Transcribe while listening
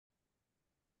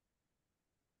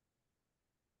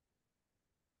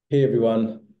Hey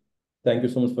everyone, thank you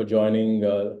so much for joining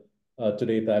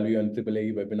today Talview and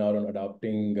AAAE webinar on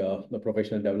adapting the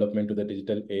professional development to the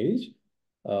digital age.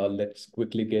 Let's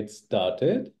quickly get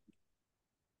started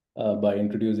by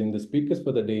introducing the speakers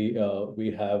for the day.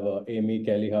 We have Amy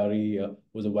Calliari,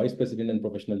 who's a Vice President in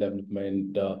Professional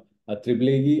Development at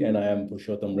AAAE, and I am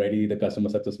Purushotham Reddy, the Customer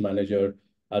Success Manager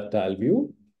at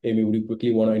Talview. Amy, would you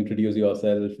quickly want to introduce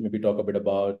yourself, maybe talk a bit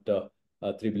about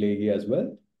AAAE as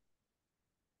well?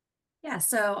 Yeah,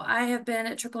 so I have been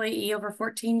at AAAE over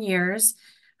 14 years.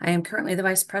 I am currently the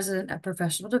Vice President of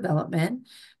Professional Development,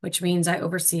 which means I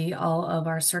oversee all of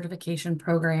our certification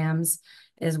programs,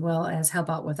 as well as help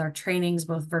out with our trainings,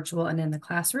 both virtual and in the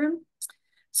classroom.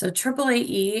 So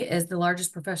AAAE is the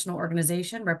largest professional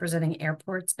organization representing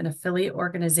airports and affiliate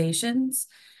organizations.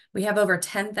 We have over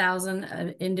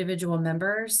 10,000 individual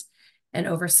members and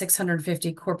over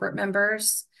 650 corporate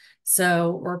members.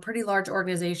 So we're a pretty large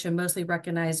organization, mostly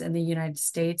recognized in the United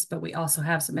States, but we also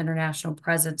have some international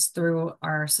presence through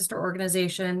our sister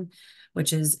organization,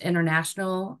 which is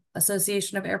International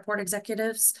Association of Airport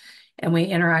Executives, and we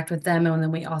interact with them, and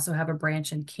then we also have a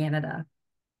branch in Canada.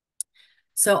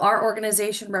 So our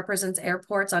organization represents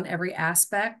airports on every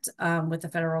aspect with the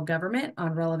federal government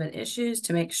on relevant issues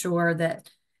to make sure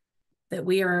that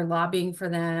we are lobbying for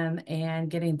them and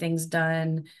getting things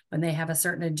done when they have a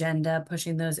certain agenda,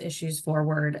 pushing those issues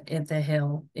forward at the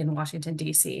Hill in Washington,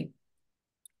 D.C.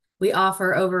 We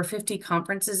offer over 50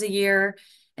 conferences a year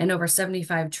and over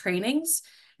 75 trainings,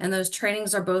 and those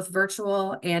trainings are both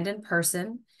virtual and in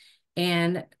person.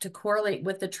 And to correlate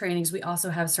with the trainings, we also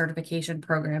have certification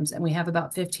programs, and we have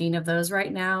about 15 of those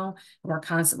right now. We're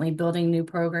constantly building new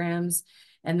programs.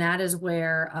 And that is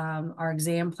where our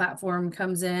exam platform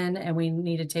comes in, and we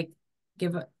need to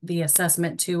give the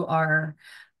assessment to our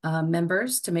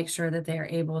members to make sure that they are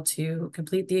able to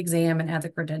complete the exam and add the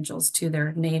credentials to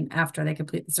their name after they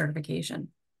complete the certification.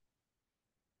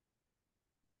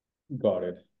 Got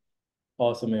it.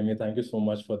 Awesome, Amy. Thank you so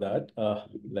much for that.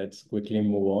 Let's quickly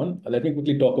move on. Let me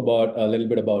quickly talk about a little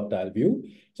bit about Talview.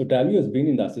 So Talview has been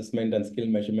in the assessment and skill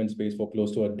measurement space for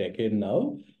close to a decade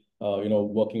now,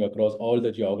 working across all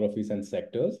the geographies and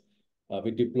sectors.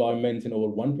 With deployments in over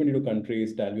 122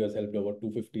 countries, Talview has helped over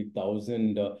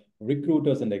 250,000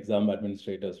 recruiters and exam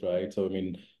administrators, right? So, I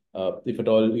mean, if at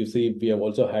all, you see, we have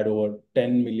also had over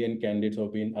 10 million candidates who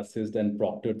have been assessed and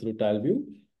proctored through Talview.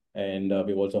 And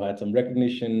we've also had some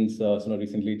recognitions.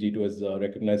 Recently, G2 has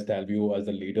recognized Talview as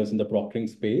the leaders in the proctoring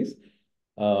space.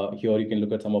 Here you can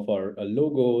look at some of our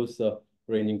logos,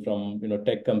 ranging from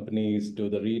tech companies to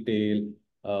the retail,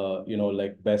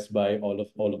 like Best Buy. All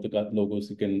of the logos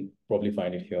you can probably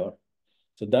find it here.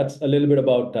 So that's a little bit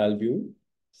about Talview.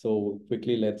 So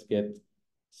quickly, let's get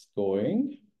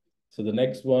going. So the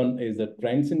next one is the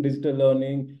trends in digital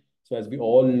learning. So as we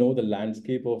all know, the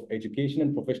landscape of education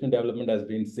and professional development has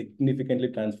been significantly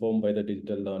transformed by the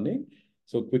digital learning.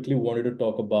 So quickly wanted to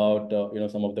talk about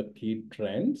some of the key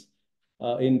trends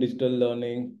in digital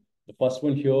learning. The first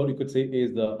one here you could say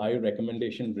is the high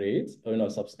recommendation rates.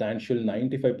 Substantial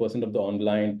 95% of the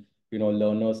online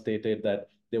learners stated that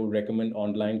they would recommend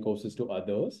online courses to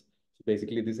others. So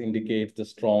basically, this indicates the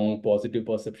strong positive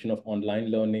perception of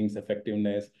online learning's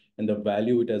effectiveness and the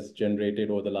value it has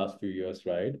generated over the last few years,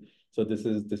 right? So this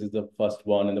is the first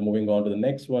one. And then moving on to the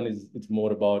next one it's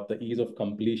more about the ease of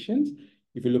completions.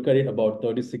 If you look at it, about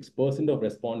 36% of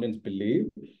respondents believe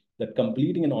that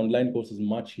completing an online course is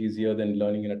much easier than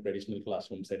learning in a traditional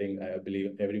classroom setting. I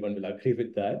believe everyone will agree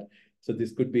with that. So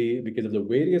this could be because of the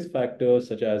various factors,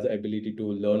 such as the ability to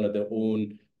learn at their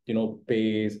own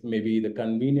pace, maybe the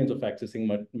convenience of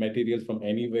accessing materials from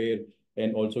anywhere,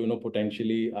 and also,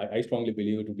 potentially, I strongly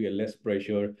believe it would be a less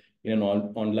pressure in an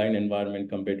online environment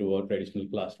compared to a traditional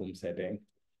classroom setting.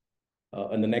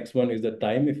 And the next one is the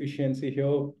time efficiency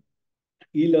here.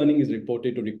 E-learning is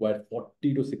reported to require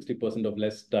 40 to 60% of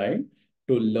less time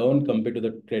to learn compared to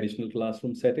the traditional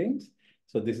classroom settings.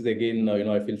 So this is again,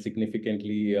 I feel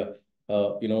significantly,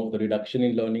 the reduction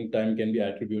in learning time can be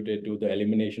attributed to the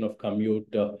elimination of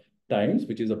commute times,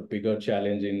 which is a bigger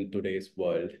challenge in today's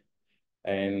world.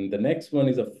 And the next one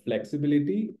is a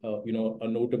flexibility.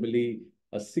 Notably,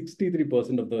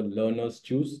 63% of the learners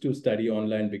choose to study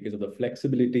online because of the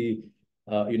flexibility,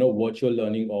 virtual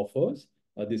learning offers.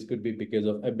 This could be because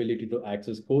of ability to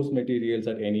access course materials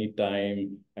at any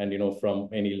time and, from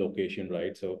any location,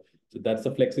 right? So that's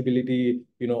the flexibility,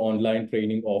 online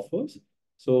training offers.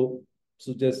 So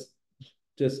just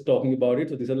talking about it.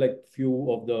 So these are like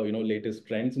few of the, latest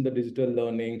trends in the digital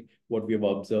learning, what we have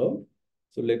observed.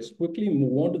 So let's quickly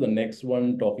move on to the next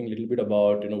one, talking a little bit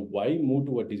about, why move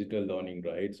to a digital learning,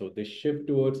 right? So this shift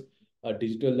towards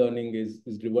digital learning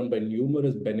is driven by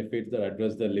numerous benefits that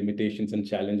address the limitations and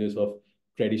challenges of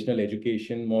traditional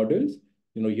education models.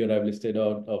 Here I've listed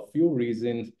out a few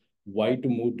reasons why to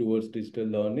move towards digital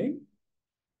learning.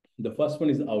 The first one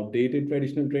is outdated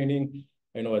traditional training.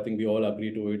 I think we all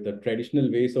agree to it. The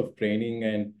traditional ways of training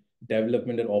and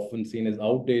development are often seen as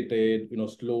outdated,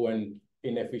 slow and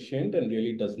inefficient, and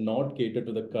really does not cater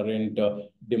to the current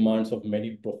demands of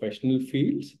many professional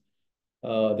fields.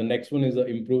 The next one is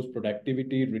improves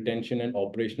productivity, retention, and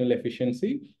operational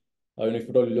efficiency. And if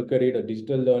you look at it, a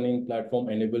digital learning platform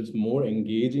enables more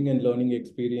engaging and learning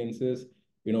experiences,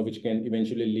 which can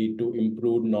eventually lead to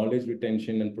improved knowledge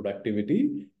retention and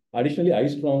productivity. Additionally, I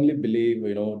strongly believe,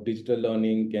 digital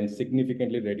learning can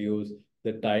significantly reduce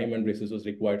the time and resources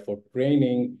required for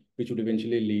training, which would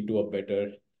eventually lead to a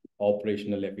better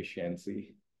operational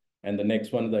efficiency. And the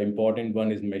next one, the important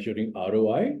one, is measuring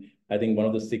ROI. I think one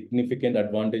of the significant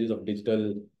advantages of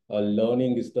digital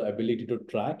learning is the ability to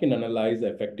track and analyze the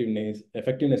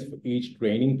effectiveness for each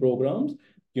training programs.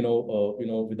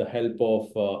 With the help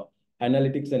of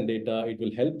analytics and data, it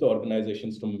will help the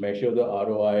organizations to measure the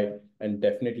ROI and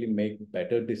definitely make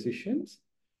better decisions.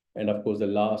 And of course, the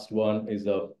last one is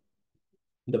the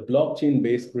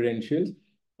blockchain-based credentials.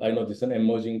 I know this is an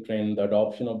emerging trend. The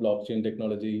adoption of blockchain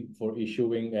technology for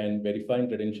issuing and verifying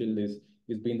credentials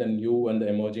is being the new and the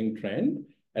emerging trend.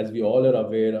 As we all are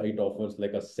aware, it offers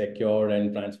like a secure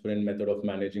and transparent method of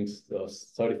managing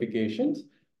certifications.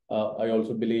 I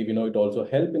also believe, it also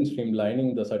helps in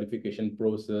streamlining the certification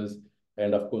process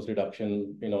and of course,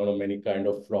 reduction, many kind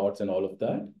of frauds and all of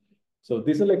that. So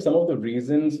these are like some of the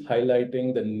reasons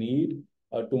highlighting the need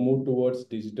to move towards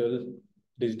digital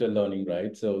learning,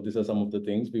 right? So these are some of the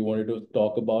things we wanted to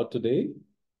talk about today.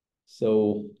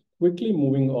 So quickly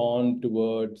moving on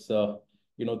towards,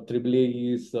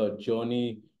 AAAE's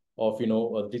journey of,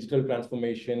 digital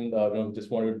transformation.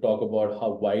 Just wanted to talk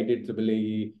about why did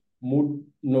AAAE move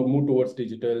towards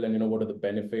digital, and, what are the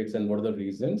benefits and what are the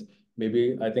reasons.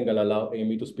 Maybe I think I'll allow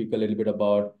Amy to speak a little bit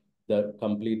about the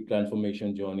complete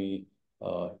transformation journey.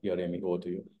 Here, Amy, over to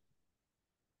you.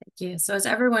 Thank you. So as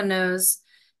everyone knows,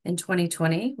 in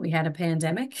 2020, we had a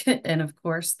pandemic, and of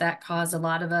course, that caused a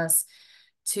lot of us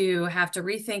to have to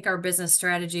rethink our business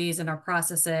strategies and our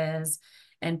processes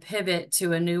and pivot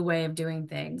to a new way of doing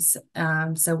things.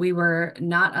 So we were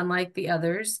not unlike the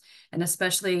others, and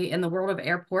especially in the world of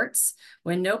airports,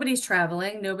 when nobody's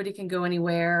traveling, nobody can go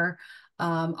anywhere,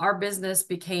 our business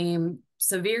became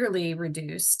severely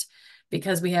reduced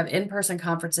because we have in-person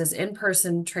conferences,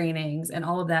 in-person trainings, and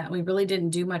all of that. We really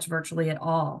didn't do much virtually at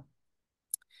all.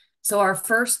 So our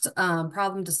first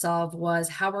problem to solve was,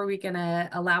 how are we going to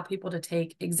allow people to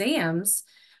take exams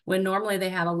when normally they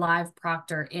have a live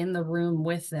proctor in the room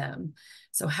with them?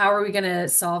 So how are we going to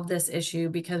solve this issue?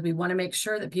 Because we want to make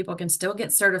sure that people can still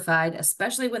get certified,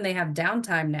 especially when they have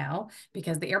downtime now,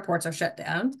 because the airports are shut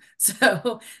down.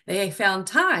 So they found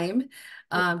time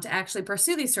to actually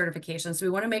pursue these certifications. So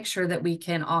we want to make sure that we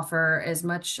can offer as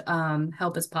much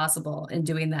help as possible in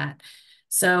doing that.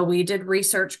 So we did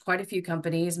research quite a few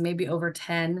companies, maybe over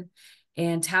 10,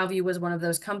 and Talview was one of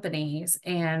those companies.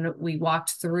 And we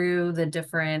walked through the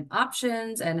different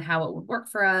options and how it would work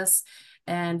for us,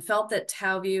 and felt that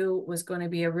Talview was going to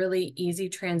be a really easy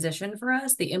transition for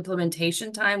us. The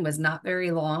implementation time was not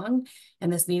very long,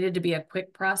 and this needed to be a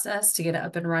quick process to get it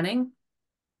up and running.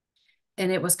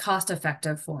 And it was cost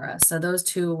effective for us. So those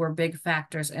two were big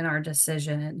factors in our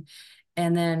decision.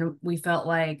 And then we felt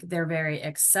like they're very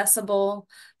accessible.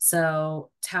 So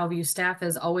Talview staff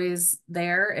is always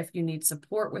there if you need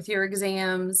support with your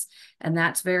exams. And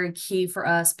that's very key for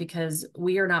us because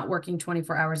we are not working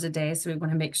 24 hours a day. So we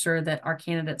want to make sure that our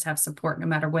candidates have support no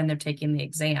matter when they're taking the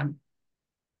exam.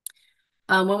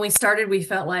 When we started, we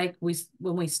felt like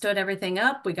when we stood everything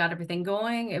up, we got everything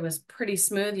going. It was pretty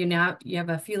smooth. You have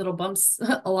a few little bumps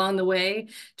along the way,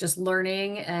 just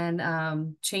learning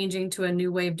and changing to a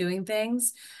new way of doing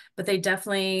things. But they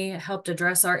definitely helped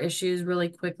address our issues really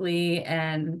quickly.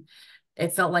 And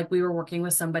it felt like we were working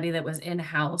with somebody that was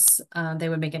in-house. They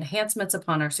would make enhancements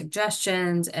upon our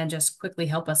suggestions and just quickly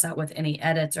help us out with any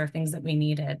edits or things that we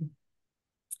needed.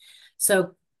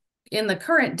 So in the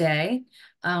current day,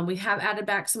 we have added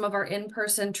back some of our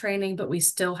in-person training, but we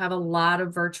still have a lot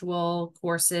of virtual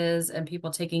courses and people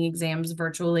taking exams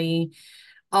virtually.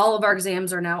 All of our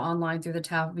exams are now online through the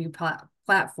Talview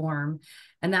platform,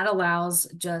 and that allows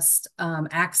just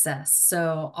access.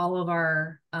 So all of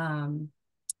our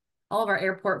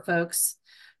airport folks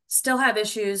still have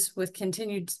issues with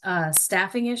continued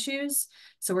staffing issues.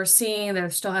 So we're seeing they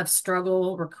still have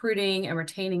struggle recruiting and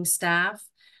retaining staff,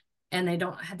 and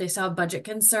they still have budget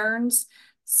concerns.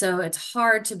 So it's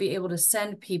hard to be able to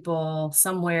send people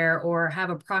somewhere or have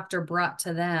a proctor brought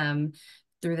to them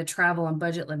through the travel and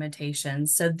budget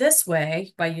limitations. So this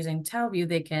way, by using Talview,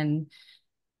 they can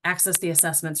access the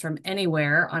assessments from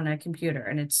anywhere on a computer,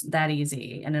 and it's that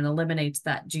easy, and it eliminates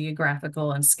that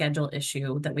geographical and schedule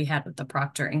issue that we had with the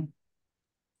proctoring.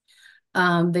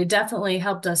 They definitely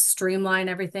helped us streamline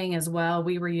everything as well.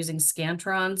 We were using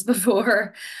Scantrons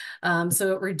before,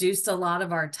 so it reduced a lot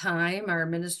of our time, our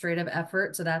administrative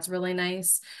effort, so that's really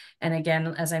nice. And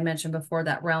again, as I mentioned before,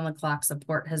 that round-the-clock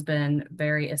support has been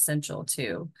very essential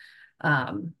to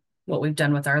what we've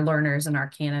done with our learners and our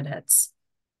candidates.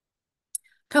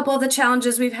 Couple of the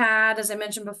challenges we've had, as I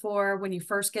mentioned before, when you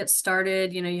first get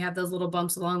started, you know, you have those little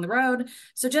bumps along the road.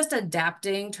 So just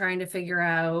adapting, trying to figure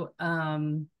out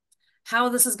how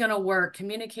this is going to work,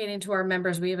 communicating to our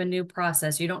members. We have a new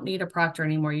process. You don't need a proctor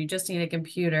anymore. You just need a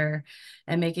computer,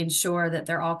 and making sure that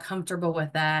they're all comfortable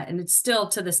with that. And it's still,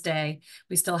 to this day,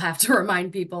 we still have to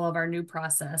remind people of our new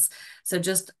process. So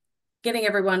just getting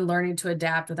everyone learning to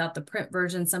adapt without the print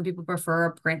version. Some people prefer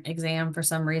a print exam for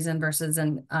some reason versus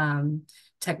an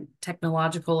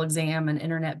technological exam and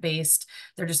internet-based.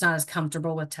 They're just not as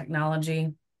comfortable with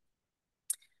technology.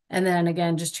 And then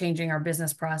again, just changing our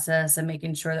business process and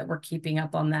making sure that we're keeping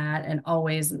up on that, and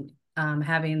always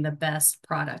having the best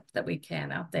product that we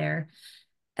can out there.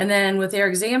 And then with their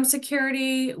exam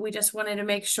security, we just wanted to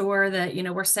make sure that, you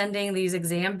know, we're sending these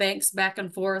exam banks back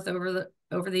and forth over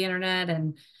the internet,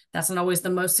 and that's not always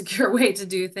the most secure way to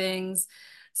do things.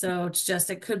 So it's just,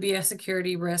 it could be a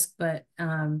security risk, but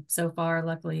so far,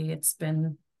 luckily, it's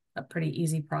been a pretty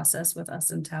easy process with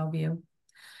us in Talview.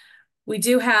 We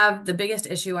do have the biggest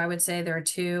issue, I would say there are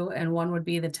two, and one would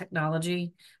be the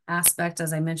technology aspect,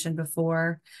 as I mentioned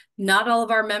before. Not all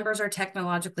of our members are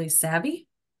technologically savvy.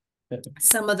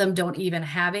 Some of them don't even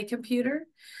have a computer.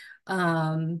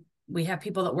 We have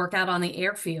people that work out on the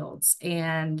airfields,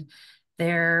 and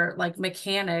they're like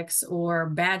mechanics or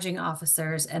badging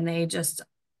officers, and they just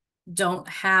don't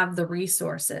have the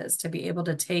resources to be able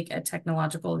to take a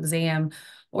technological exam,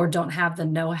 or don't have the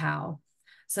know-how.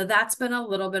 So that's been a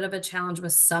little bit of a challenge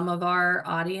with some of our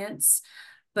audience,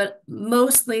 but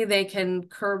mostly they can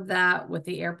curb that with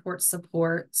the airport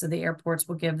support. So the airports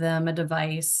will give them a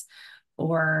device,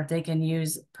 or they can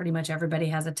use, pretty much everybody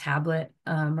has a tablet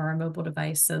or a mobile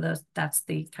device. So that's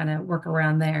the kind of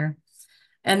workaround there.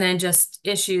 And then just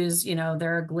issues, you know,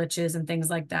 there are glitches and things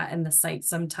like that in the site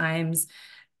sometimes.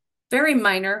 Very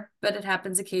minor, but it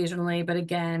happens occasionally. But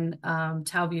again,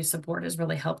 Talview support has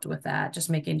really helped with that, just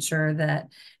making sure that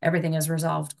everything is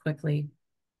resolved quickly.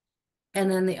 And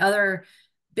then the other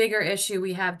bigger issue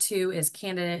we have too is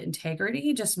candidate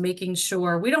integrity, just making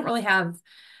sure we don't really have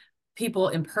people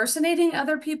impersonating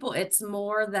other people. It's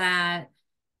more that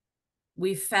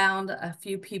we found a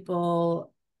few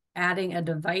people adding a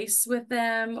device with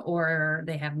them, or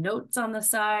they have notes on the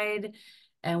side,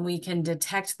 and we can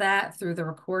detect that through the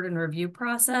record and review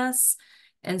process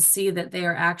and see that they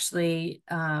are actually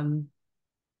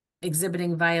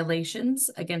exhibiting violations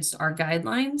against our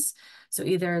guidelines. So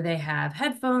either they have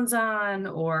headphones on,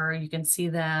 or you can see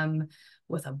them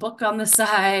with a book on the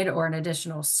side, or an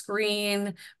additional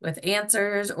screen with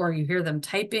answers, or you hear them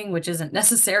typing, which isn't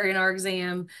necessary in our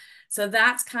exam. So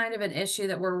that's kind of an issue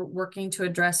that we're working to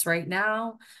address right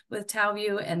now with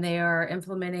Talview, and they are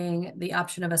implementing the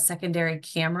option of a secondary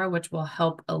camera, which will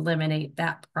help eliminate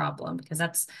that problem,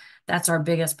 because that's our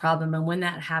biggest problem. And when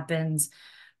that happens,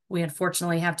 we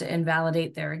unfortunately have to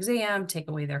invalidate their exam, take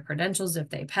away their credentials if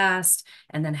they passed,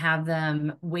 and then have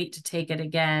them wait to take it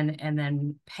again, and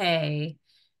then pay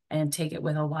and take it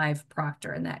with a live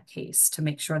proctor in that case to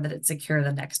make sure that it's secure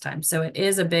the next time. So it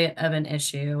is a bit of an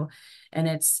issue, and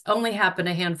it's only happened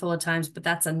a handful of times, but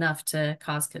that's enough to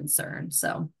cause concern.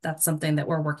 So that's something that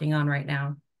we're working on right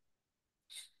now.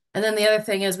 And then the other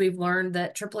thing is, we've learned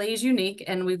that AAA is unique,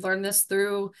 and we've learned this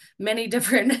through many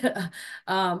different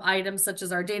items, such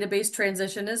as our database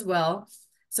transition as well.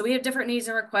 So we have different needs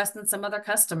and requests than some other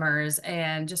customers,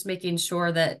 and just making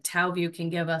sure that Talview can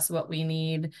give us what we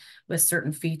need with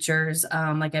certain features.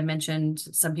 Like I mentioned,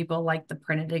 some people like the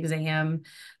printed exam.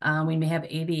 We may have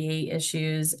ADA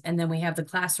issues, and then we have the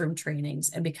classroom trainings.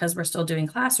 And because we're still doing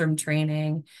classroom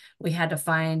training, we had to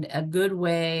find a good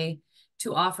way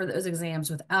to offer those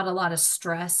exams without a lot of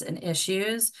stress and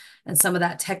issues. And some of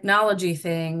that technology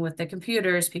thing with the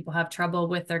computers, people have trouble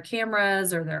with their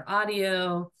cameras or their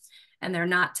audio, and they're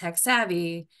not tech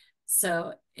savvy.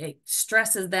 So it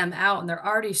stresses them out, and they're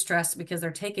already stressed because they're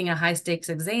taking a high stakes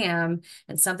exam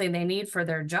and something they need for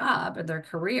their job or their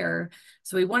career.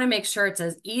 So we want to make sure it's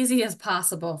as easy as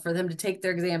possible for them to take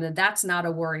their exam, that that's not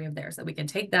a worry of theirs, that we can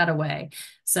take that away.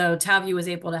 So Talview was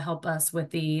able to help us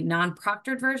with the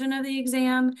non-proctored version of the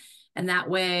exam. And that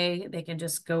way they can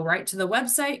just go right to the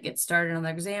website, get started on the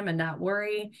exam and not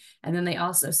worry. And then they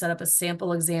also set up a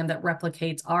sample exam that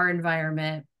replicates our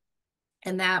environment,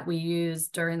 and that we use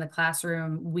during the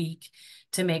classroom week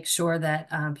to make sure that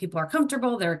people are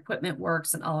comfortable, their equipment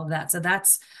works, and all of that. So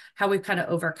that's how we've kind of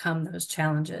overcome those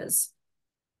challenges.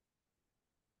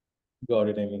 Got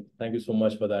it, Amy. Thank you so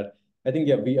much for that. I think,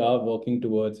 yeah, we are working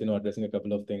towards, addressing a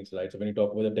couple of things, right? So when you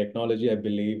talk about the technology, I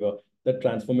believe that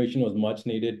transformation was much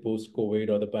needed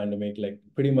post-COVID or the pandemic. Like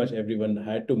pretty much everyone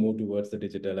had to move towards the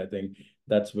digital. I think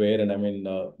that's where, and I mean,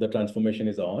 the transformation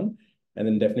is on. And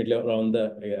then definitely around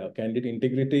the candidate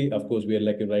integrity, of course, we are,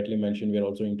 like you rightly mentioned, we are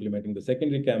also implementing the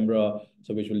secondary camera,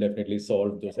 so which will definitely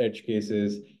solve those edge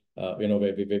cases, where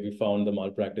we found the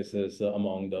malpractices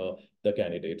among the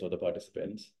candidates or the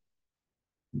participants.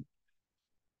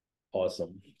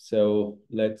 Awesome. So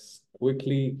let's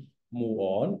quickly move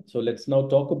on. So let's now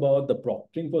talk about the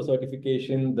proctoring for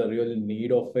certification, the real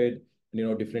need of it,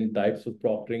 different types of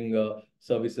proctoring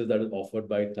services that is offered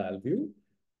by Talview.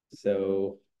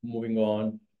 So moving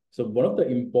on. So one of the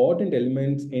important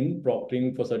elements in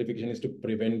proctoring for certification is to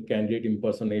prevent candidate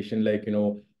impersonation, like,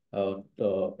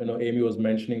 Amy was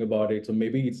mentioning about it. So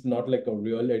maybe it's not like a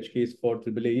real edge case for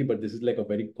AAAE, but this is like a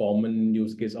very common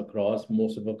use case across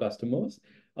most of our customers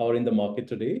or in the market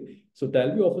today. So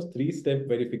Talview offers three-step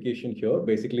verification here.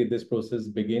 Basically, this process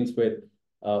begins with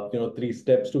three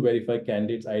steps to verify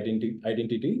candidate's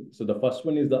identity. So the first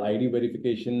one is the ID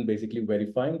verification, basically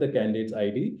verifying the candidate's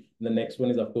ID. The next one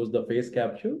is, of course, the face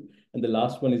capture. And the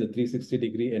last one is a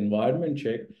 360-degree environment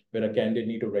check, where a candidate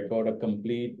need to record a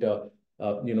complete, a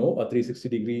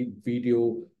 360-degree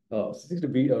video,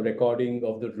 60-degree recording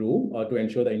of the room to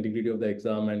ensure the integrity of the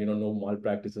exam and, no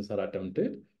malpractices are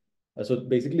attempted. So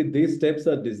basically, these steps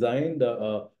are designed,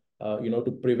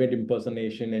 to prevent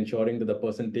impersonation, ensuring that the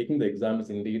person taking the exam is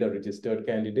indeed a registered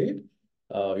candidate.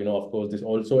 Of course, this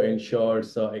also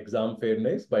ensures exam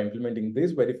fairness. By implementing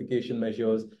these verification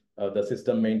measures, the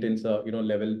system maintains a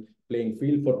level playing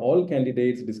field for all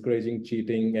candidates, discouraging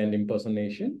cheating and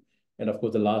impersonation. And of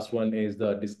course, the last one is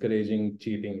the discouraging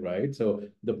cheating, right? So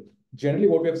generally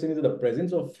what we have seen is that the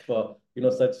presence of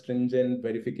such stringent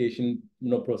verification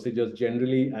procedures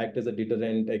generally act as a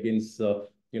deterrent against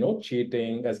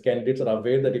cheating, as candidates are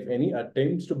aware that if any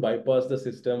attempts to bypass the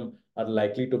system are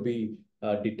likely to be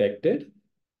detected.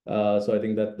 So I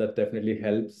think that definitely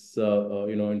helps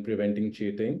in preventing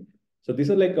cheating. So these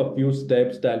are like a few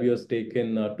steps Talview has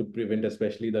taken to prevent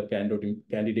especially the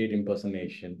candidate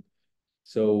impersonation.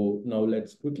 So now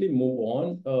let's quickly move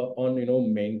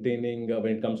on maintaining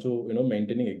when it comes to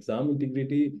maintaining exam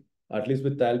integrity. At least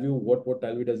with Talview, what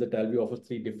Talview does, that Talview offers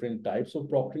three different types of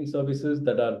proctoring services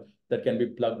that can be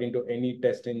plugged into any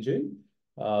test engine.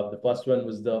 The first one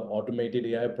was the automated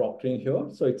AI proctoring here.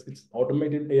 So it's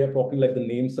automated AI proctoring, like the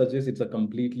name suggests. It's a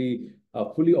completely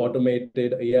fully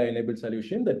automated AI-enabled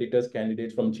solution that deters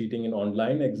candidates from cheating in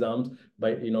online exams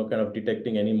by kind of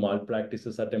detecting any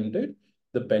malpractices attempted.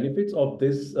 The benefits of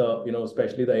this,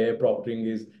 especially the AI proctoring,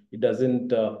 is it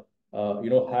doesn't,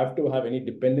 have to have any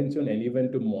dependency on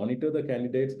anyone to monitor the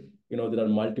candidates. There are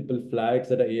multiple flags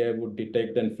that AI would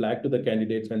detect and flag to the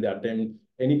candidates when they attempt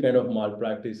any kind of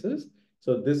malpractices.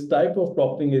 So this type of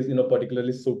proctoring is,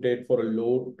 particularly suited for a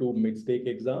low to mid-stake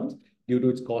exams due to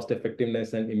its cost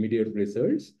effectiveness and immediate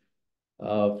results.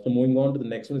 So moving on to the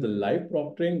next one is the live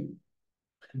proctoring.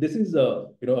 This is a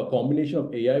combination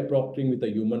of AI proctoring with a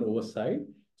human oversight.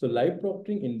 So live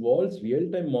proctoring involves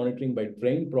real-time monitoring by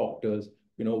trained proctors,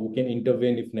 who can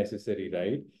intervene if necessary,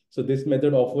 right? So this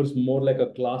method offers more like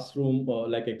a classroom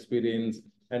like experience,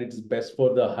 and it's best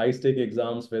for the high-stake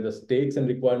exams where the stakes and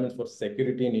requirements for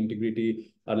security and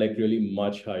integrity are like really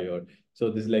much higher. So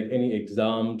this is like any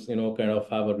exams, kind of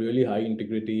have a really high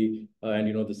integrity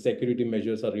and, the security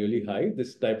measures are really high.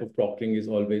 This type of proctoring is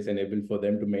always enabled for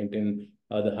them to maintain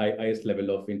the highest level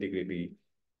of integrity.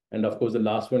 And of course, the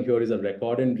last one here is a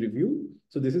record and review.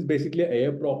 So this is basically AI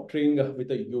proctoring with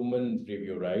a human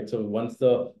review, right? So once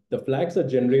the flags are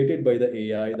generated by the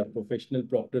AI, the professional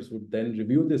proctors would then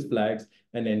review these flags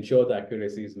and ensure the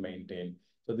accuracy is maintained.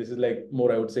 So this is like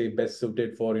more, I would say, best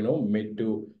suited for, mid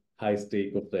to high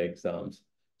stake of the exams.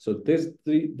 So these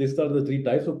are the three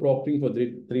types of proctoring for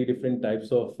three different types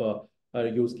of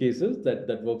use cases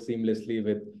that work seamlessly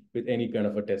with any kind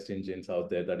of a test engines out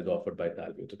there that is offered by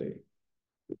Talview today.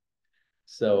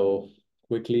 So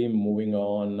quickly moving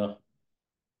on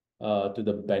to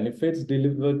the benefits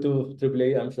delivered to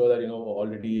AAA. I'm sure that,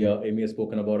 already Amy has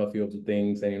spoken about a few of the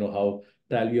things and, how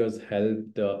Talview has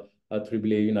helped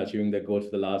AAA in achieving their goals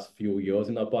for the last few years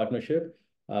in our partnership.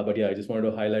 But yeah, I just wanted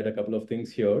to highlight a couple of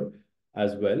things here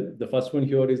as well. The first one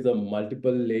here is the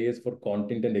multiple layers for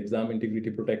content and exam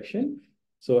integrity protection.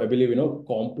 So I believe,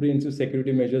 comprehensive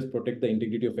security measures protect the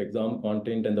integrity of exam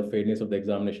content and the fairness of the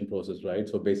examination process, right?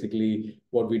 So basically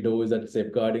what we do is that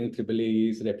safeguarding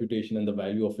AAA's reputation and the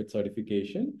value of its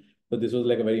certification. So this was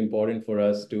like a very important for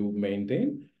us to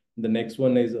maintain. The next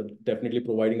one is definitely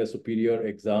providing a superior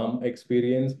exam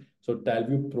experience. So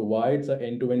Talview provides an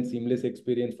end-to-end seamless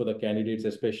experience for the candidates,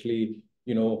 especially,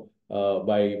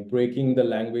 by breaking the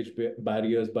language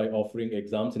barriers by offering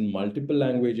exams in multiple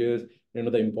languages.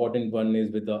 The important one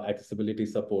is with the accessibility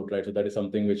support, right? So that is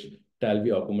something which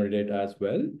Talview accommodate as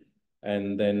well.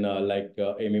 And then, like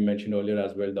Amy mentioned earlier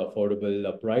as well, the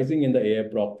affordable pricing in the AI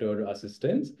proctor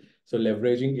assistance. So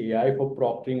leveraging AI for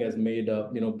proctoring has made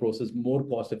process more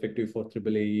cost effective for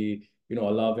AAAE,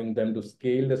 allowing them to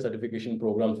scale the certification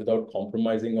programs without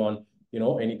compromising on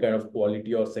any kind of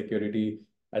quality or security.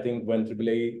 I think when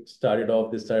AAA started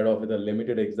off, they started off with a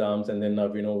limited exams, and then now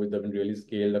with them really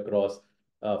scaled across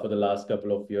for the last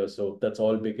couple of years. So that's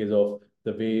all because of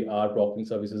the way our proctoring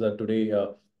services are today.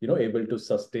 Able to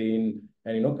sustain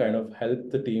and, kind of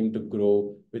help the team to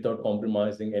grow without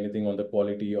compromising anything on the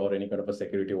quality or any kind of a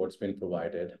security what's been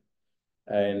provided.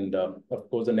 And of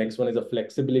course, the next one is the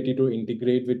flexibility to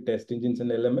integrate with test engines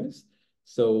and LMS.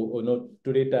 So,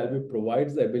 today Talview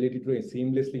provides the ability to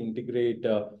seamlessly integrate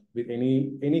with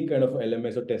any kind of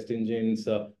LMS or test engines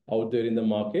out there in the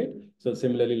market. So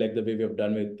similarly, like the way we have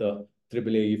done with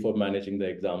AAAE for managing the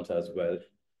exams as well.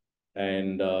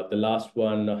 And the last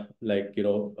one, like,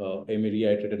 Amy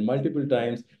reiterated multiple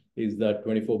times, is the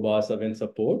 24/7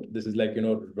 support. This is like,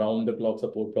 round the clock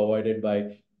support provided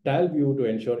by Talview to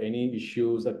ensure any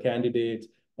issues a candidates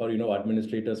or,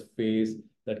 administrators face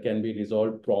that can be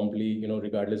resolved promptly,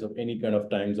 regardless of any kind of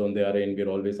time zone they are in. We're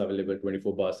always available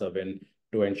 24/7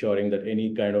 to ensuring that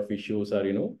any kind of issues are,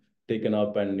 taken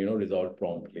up and, resolved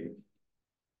promptly.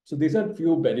 So these are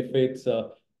few benefits.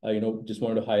 Just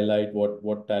wanted to highlight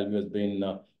what Talview has been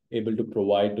able to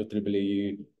provide to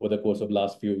AAAE over the course of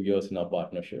last few years in our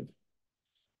partnership.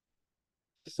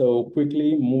 So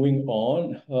quickly moving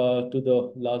on to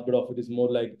the last bit of it is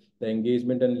more like the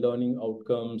engagement and learning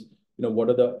outcomes. What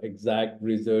are the exact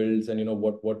results, and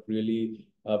what really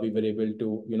we were able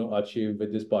to achieve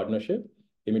with this partnership.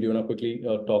 Amy, do you want to quickly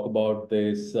talk about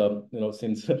this?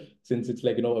 Since since it's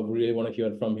like, I really want to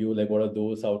hear from you. Like, what are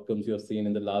those outcomes you have seen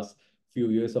in the last few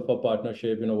years of our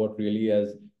partnership? What really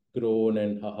has grown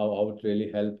and how it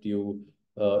really helped you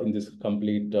in this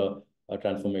complete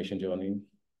transformation journey.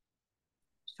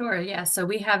 Sure, yeah. So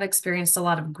we have experienced a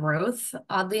lot of growth,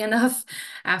 oddly enough.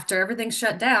 After everything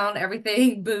shut down,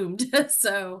 everything boomed.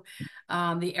 So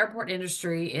the airport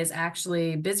industry is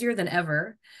actually busier than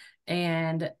ever.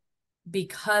 And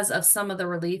because of some of the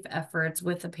relief efforts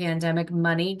with the pandemic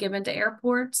money given to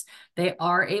airports, they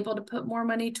are able to put more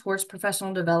money towards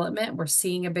professional development. We're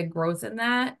seeing a big growth in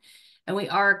that. And we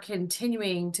are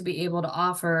continuing to be able to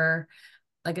offer,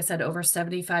 like I said, over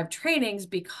 75 trainings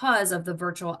because of the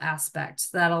virtual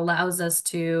aspect that allows us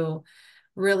to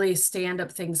really stand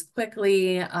up things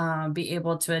quickly, be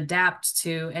able to adapt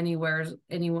to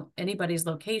anybody's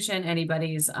location,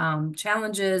 anybody's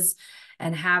challenges,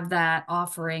 and have that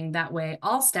offering. That way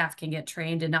all staff can get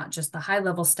trained and not just the high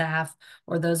level staff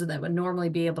or those that would normally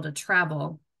be able to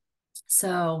travel.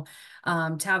 So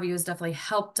Talview has definitely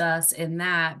helped us in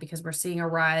that because we're seeing a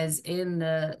rise in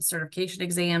the certification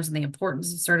exams and the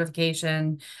importance of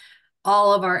certification.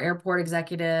 All of our airport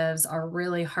executives are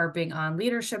really harping on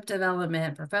leadership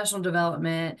development, professional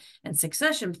development, and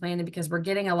succession planning because we're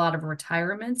getting a lot of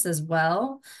retirements as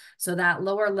well. So that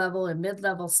lower level and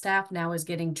mid-level staff now is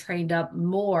getting trained up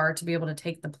more to be able to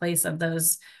take the place of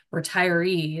those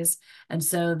retirees. And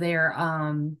so they're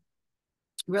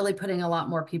really putting a lot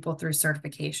more people through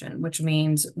certification, which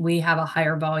means we have a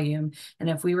higher volume. And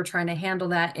if we were trying to handle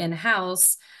that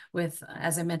in-house with,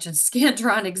 as I mentioned,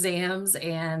 Scantron exams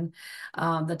and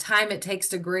the time it takes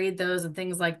to grade those and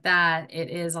things like that,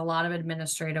 it is a lot of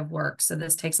administrative work. So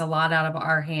this takes a lot out of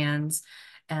our hands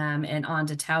and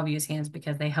onto Talview's hands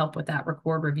because they help with that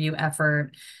record review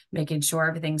effort, making sure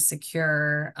everything's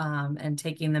secure and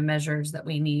taking the measures that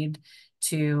we need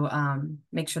to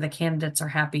make sure the candidates are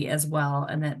happy as well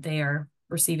and that they are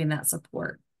receiving that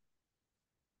support.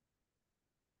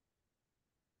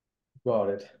 Got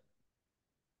it.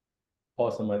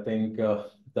 Awesome. I think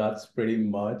that's pretty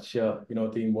much,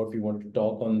 team, what we want to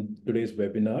talk on today's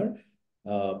webinar.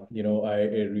 I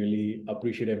really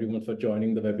appreciate everyone for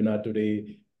joining the webinar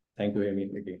today. Thank you, Amy,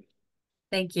 again.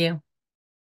 Thank you.